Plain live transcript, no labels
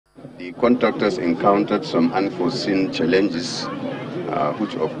The contractors encountered some unforeseen challenges,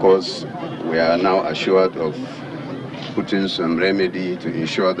 which of course we are now assured of putting some remedy to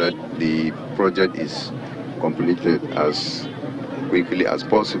ensure that the project is completed as quickly as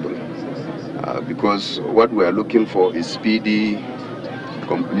possible. Because what we are looking for is speedy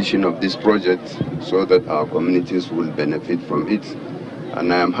completion of this project so that our communities will benefit from it.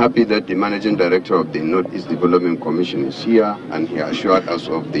 And I am happy that the Managing Director of the Northeast Development Commission is here, and he assured us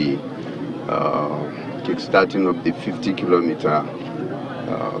of the kickstarting of the 50-kilometer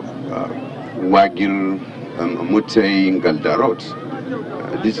Gujba-Mutai road.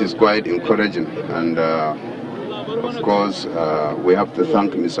 This is quite encouraging, and of course we have to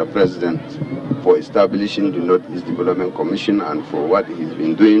thank Mr. President for establishing the Northeast Development Commission and for what he's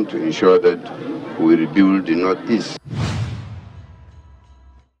been doing to ensure that we rebuild the Northeast.